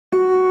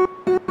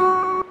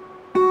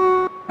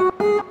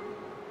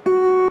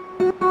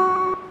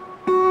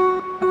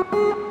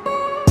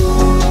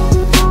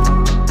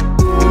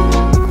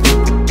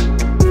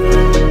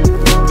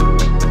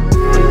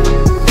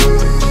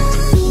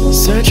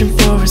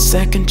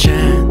second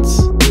chance.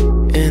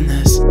 In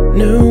this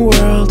new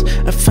world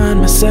I find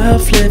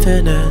myself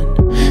living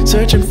in,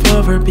 searching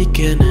for a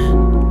beginning.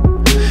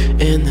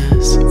 In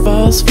this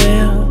false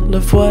veil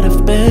of what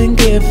I've been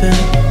given,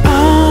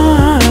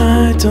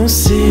 I don't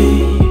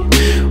see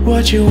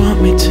what you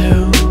want me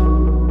to.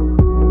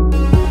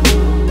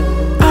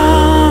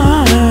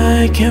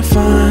 I can't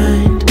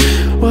find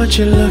what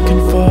you're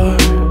looking for.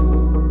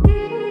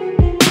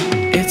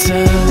 It's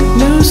a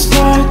new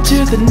start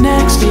to the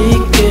next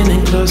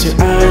beginning. Close your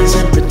eyes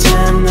and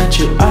pretend that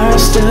you are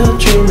still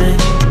dreaming.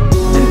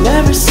 It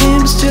never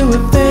seems to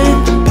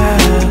evade the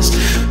past.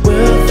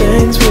 Will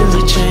things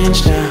really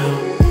change now?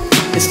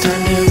 It's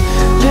time to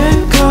let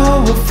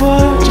go of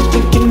what you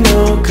think you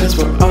know, 'cause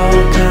we're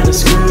all kinda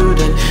screwed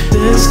in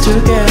this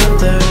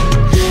together.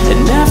 It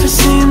never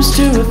seems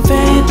to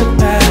evade the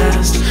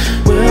past.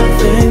 Will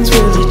things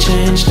really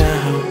change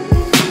now?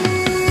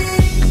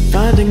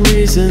 Finding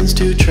reasons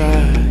to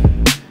try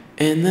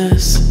in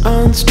this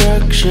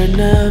unstructured,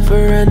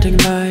 never-ending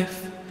life.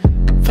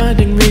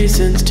 Finding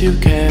reasons to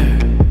care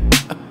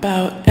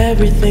about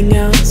everything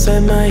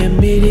outside my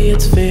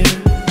immediate sphere.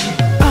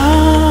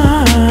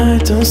 I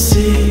don't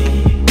see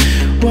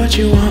what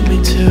you want me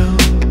to.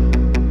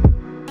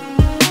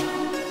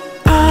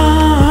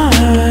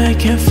 I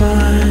can't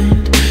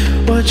find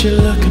what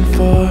you're looking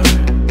for.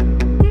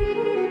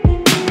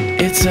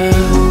 It's a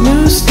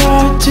new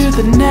start to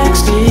the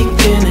next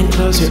beginning.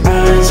 Close your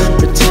eyes and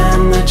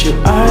pretend that you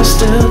are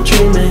still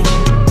dreaming.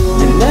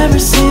 It never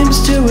seems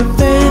to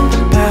evade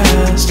the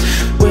past.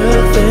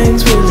 Will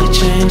things really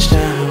change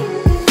now?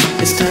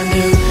 It's time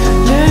to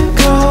let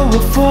go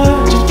of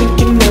what you think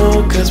you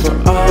know, 'cause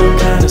we're all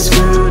kinda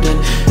screwed in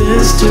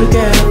this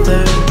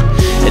together.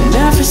 It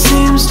never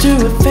seems to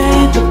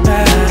evade the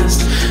past.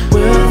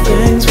 Will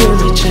things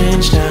really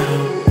change now?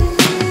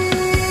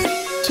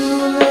 Too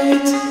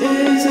late,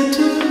 is it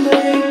too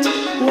late?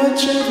 What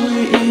should we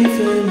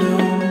even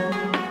know?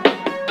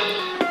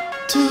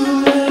 Too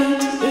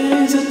late,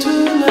 is it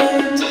too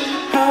late?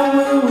 How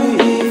will we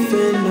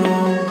even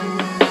know?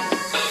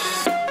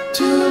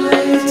 Too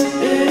late,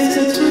 is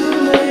it too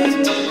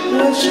late?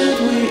 What should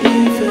we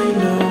even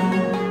know?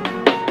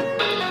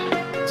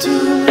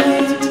 Too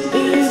late,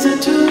 is it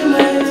too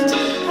late?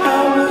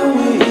 How will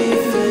we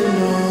even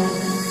know?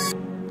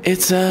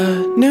 It's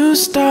a new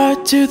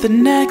start to the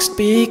next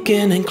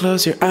beginning.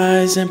 Close your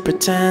eyes and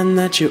pretend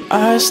that you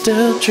are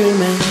still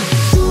dreaming.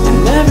 It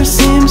never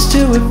seems to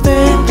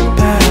evade the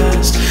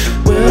past.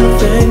 Will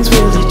things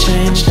really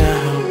change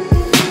now?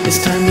 It's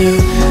time to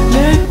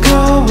let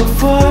go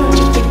of what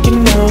you think you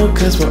know,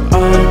 'cause we're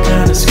all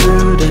kinda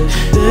screwed in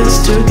this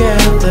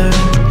together.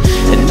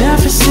 It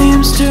never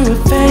seems to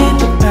evade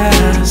the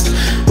past.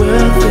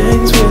 Will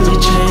things really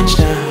change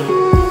now?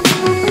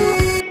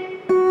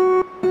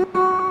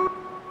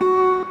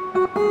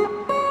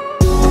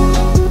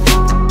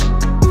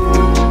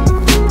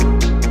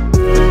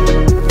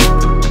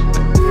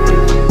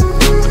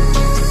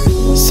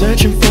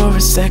 Searching for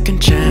a second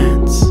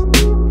chance.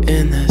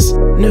 In this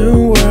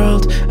new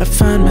world I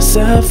find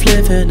myself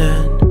living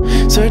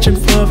in, searching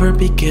for a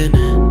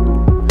beginning.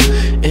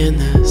 In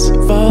this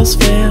false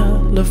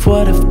veil of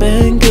what I've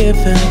been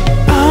given,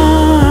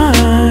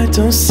 I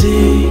don't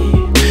see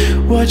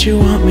what you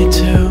want me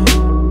to.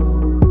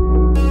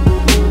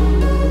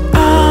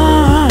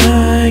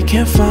 I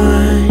can't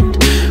find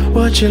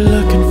what you're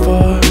looking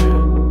for.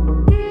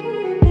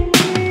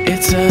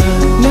 It's a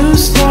new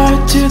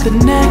start to the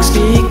next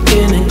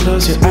beginning.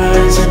 Close your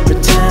eyes and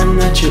pretend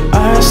that you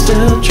are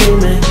still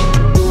dreaming.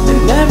 It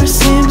never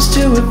seems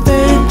to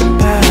evade the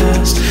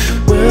past.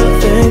 Will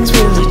things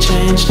really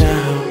change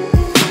now?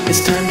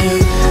 It's time to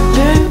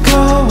let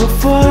go of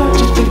what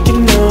you think you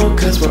know,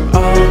 'cause we're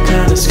all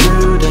kinda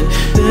screwed in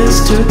this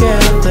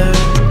together.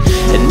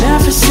 It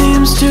never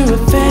seems to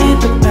evade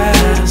the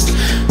past.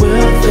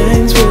 Will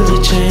things really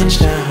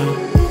change now?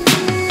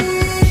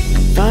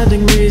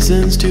 Finding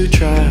reasons to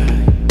try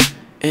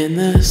in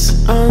this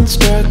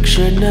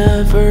unstructured,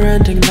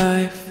 never-ending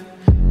life.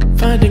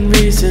 Finding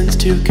reasons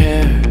to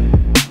care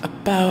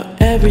about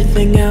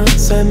everything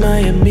outside my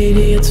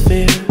immediate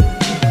sphere.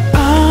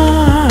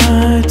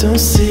 I don't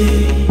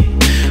see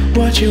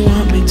what you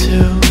want me to.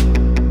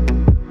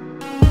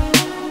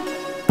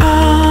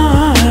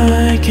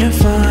 I can't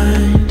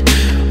find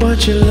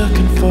what you're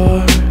looking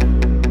for.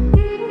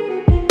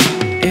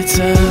 It's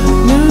a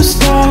new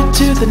start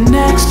to the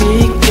next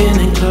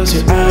beginning. Close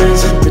your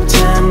eyes and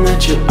pretend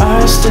that you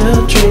are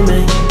still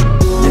dreaming.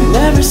 It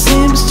never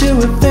seems to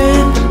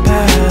evade the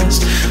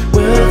past.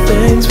 Will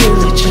things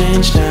really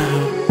change now?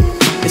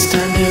 It's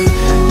time to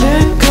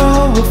let go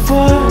of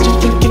what you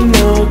think you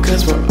know,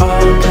 'cause we're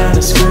all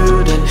kinda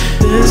screwed in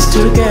this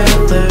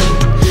together.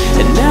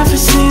 It never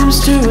seems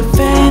to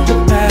evade the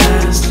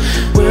past.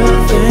 Will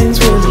things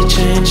really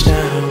change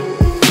now?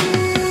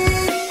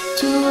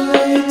 Too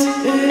late,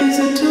 is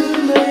it too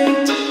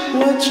late?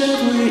 What should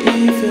we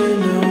even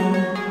know?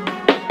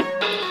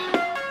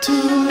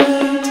 Too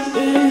late,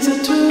 is it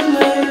too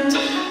late?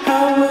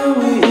 How will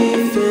we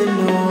even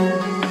know?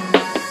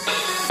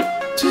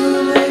 Too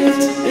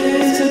late,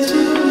 is it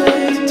too late?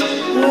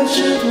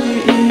 should we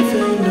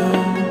even know?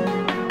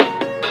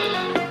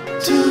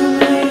 Too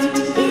late,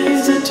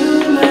 is it too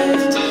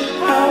late?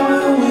 How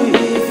will we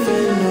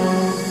even know?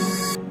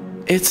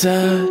 It's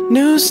a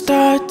new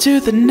start to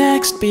the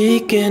next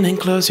beginning.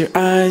 Close your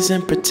eyes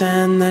and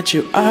pretend that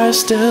you are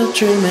still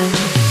dreaming.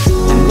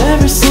 It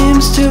never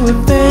seems to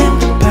evade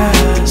the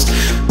past.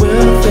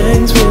 Will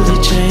things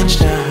really change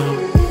now?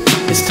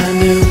 It's time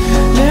to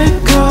let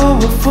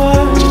go of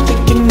what you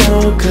think you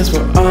know, 'cause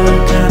we're all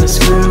kinda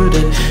screwed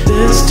in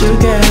this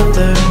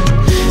together.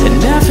 It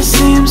never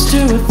seems to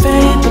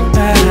evade the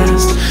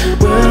past.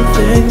 Will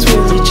things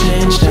really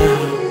change now?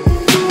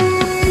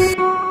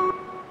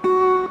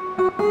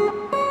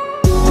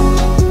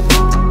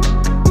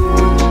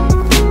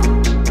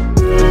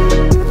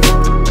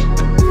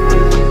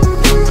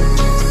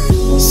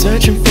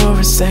 Searching for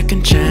a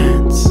second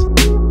chance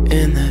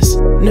in this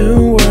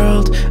new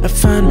world I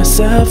find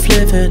myself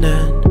living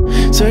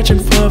in. Searching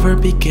for a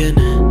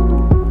beginning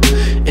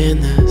in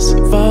this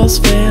false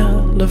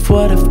veil of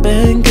what I've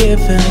been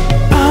given.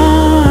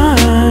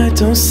 I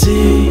don't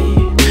see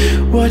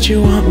what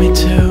you want me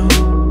to.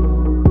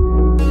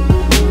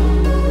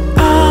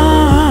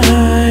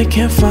 I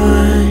can't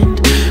find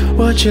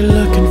what you're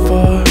looking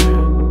for.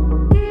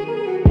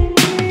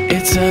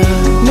 It's a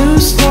new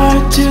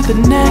start to the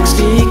next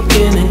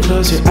beginning.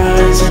 Close your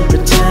eyes and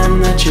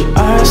pretend that you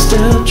are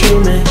still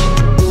dreaming.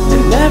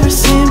 It never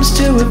seems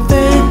to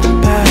evade the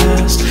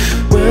past.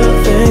 Will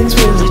things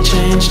really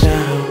change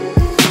now?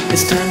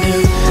 It's time to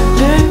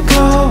let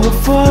go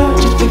of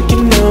what you think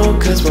you know,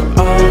 'cause we're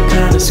all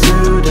kinda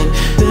screwed in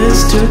this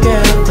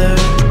together.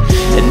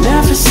 It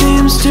never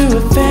seems to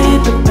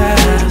evade the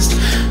past.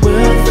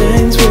 Will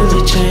things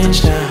really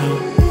change now?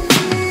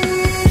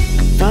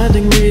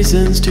 Finding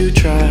reasons to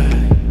try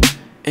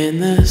in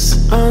this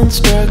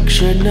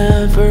unstructured,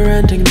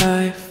 never-ending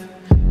life.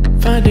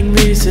 Finding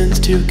reasons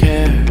to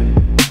care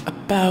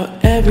about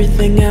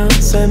everything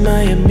outside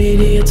my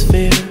immediate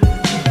sphere.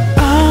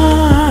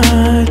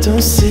 I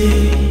don't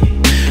see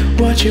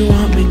what you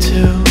want me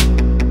to.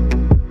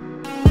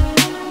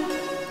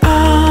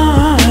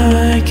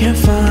 I can't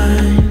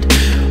find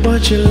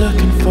what you're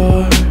looking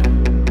for.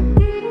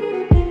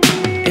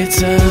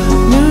 It's a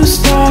new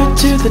start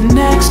to the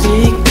next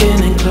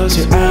beginning. Close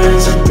your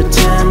eyes and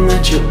pretend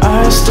that you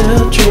are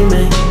still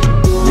dreaming.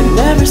 It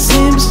never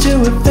seems to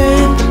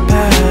evade the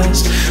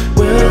past.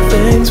 Will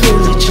things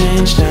really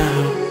change now?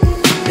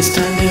 It's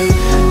time to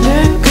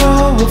let go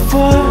of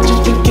what you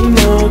think you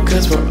know,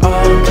 'cause we're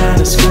all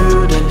kinda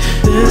screwed in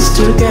this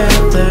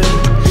together.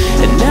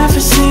 It never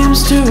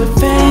seems to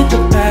evade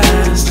the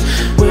past.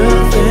 Will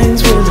things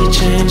really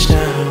change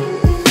now?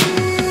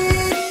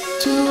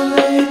 Too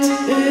late,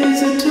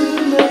 is it too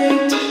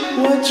late?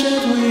 What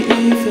should we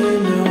even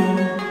know?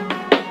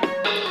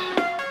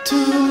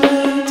 Too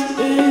late,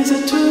 is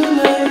it too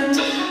late?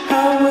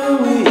 How will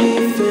we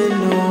even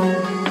know?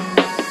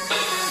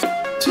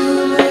 Too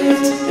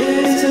late,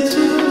 is it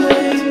too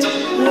late?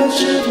 What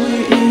should we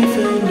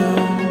even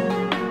know?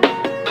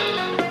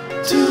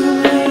 Too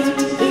late,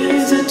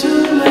 is it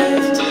too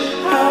late?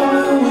 How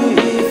will we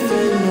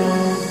even know?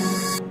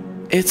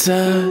 It's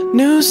a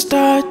new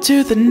start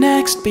to the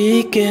next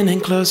beginning.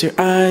 Close your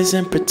eyes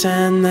and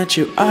pretend that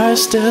you are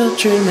still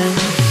dreaming.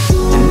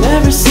 It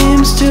never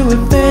seems to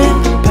evade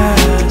the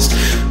past.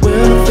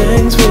 Will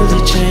things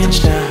really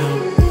change now?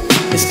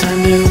 It's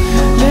time to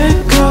let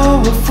go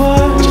of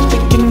what you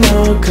think you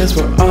know, 'cause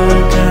we're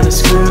all kinda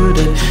screwed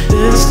in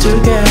this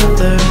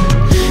together.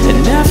 It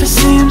never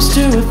seems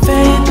to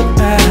evade the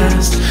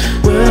past.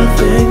 Will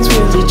things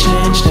really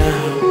change now?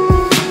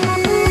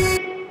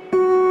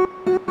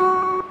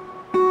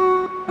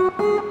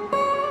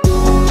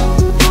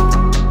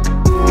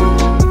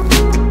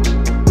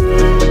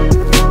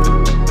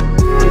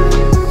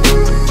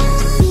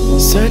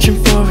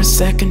 Searching for a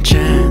second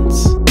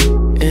chance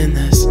in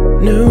this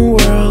new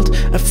world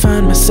I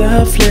find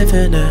myself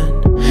living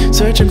in.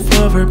 Searching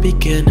for a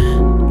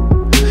beginning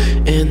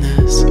in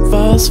this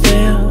false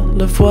veil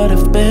of what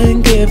I've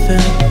been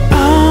given.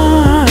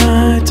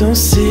 I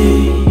don't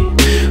see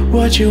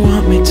what you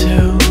want me to.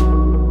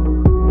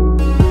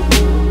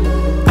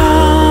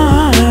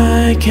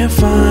 I can't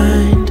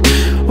find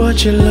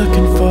what you're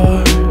looking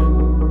for.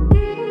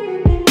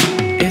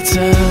 It's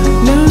a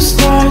new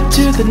start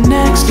to the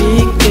next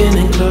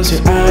beginning. Close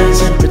your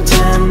eyes and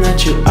pretend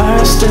that you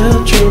are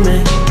still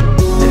dreaming.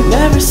 It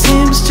never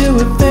seems to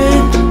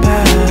evade the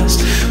past.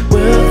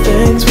 Will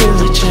things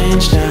really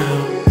change now?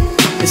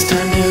 It's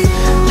time to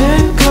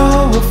let go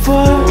of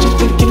what you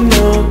think you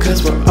know,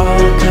 'cause we're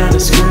all kinda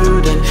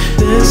screwed in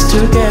this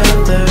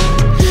together.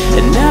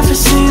 It never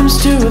seems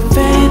to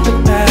evade the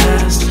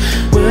past.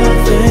 Will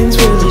things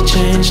really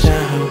change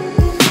now?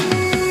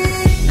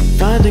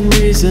 Finding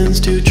reasons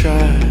to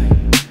try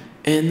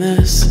in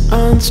this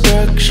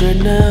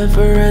unstructured,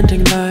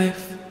 never-ending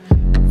life.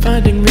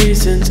 Finding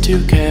reasons to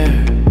care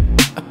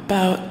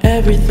about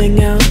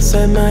everything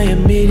outside my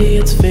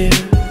immediate sphere.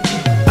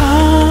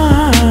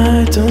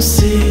 I don't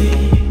see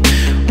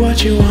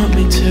what you want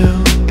me to.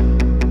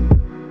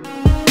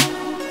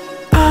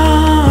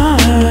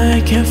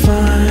 I can't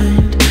find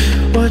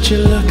what you're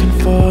looking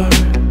for.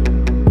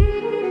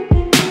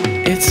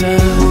 It's a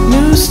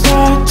new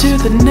start to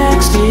the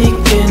next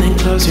beginning.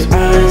 Close your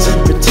eyes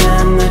and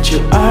pretend that you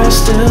are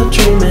still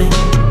dreaming.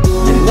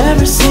 It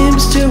never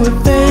seems to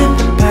evade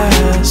the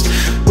past.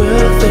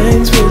 Will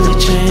things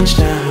really change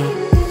now?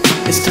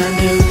 It's time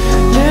to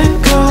let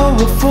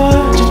go of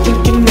what you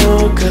think you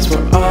know, 'cause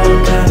we're all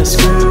kinda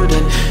screwed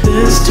in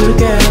this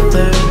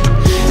together.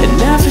 It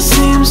never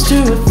seems to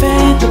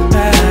evade the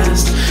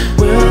past.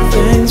 Will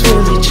things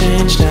really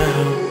change now?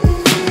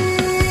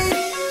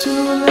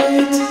 Too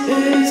late,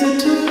 is it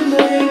too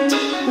late?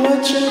 What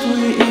should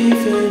we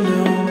even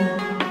know?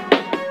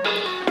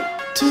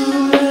 Too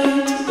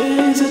late,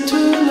 is it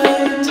too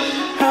late?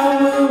 How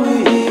will we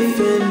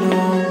even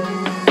know?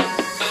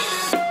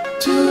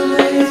 Too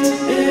late,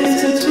 is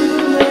it too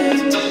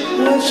late?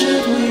 What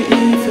should we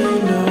even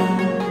know?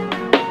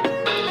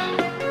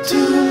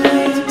 Too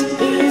late,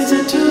 is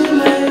it too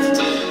late?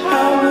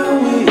 How will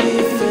we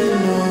even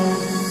know?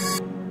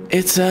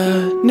 It's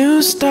a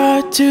new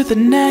start to the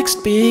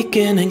next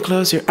beginning.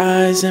 Close your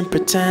eyes and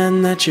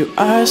pretend that you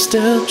are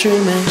still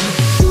dreaming.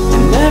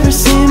 It never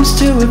seems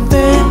to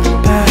evade the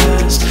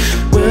past.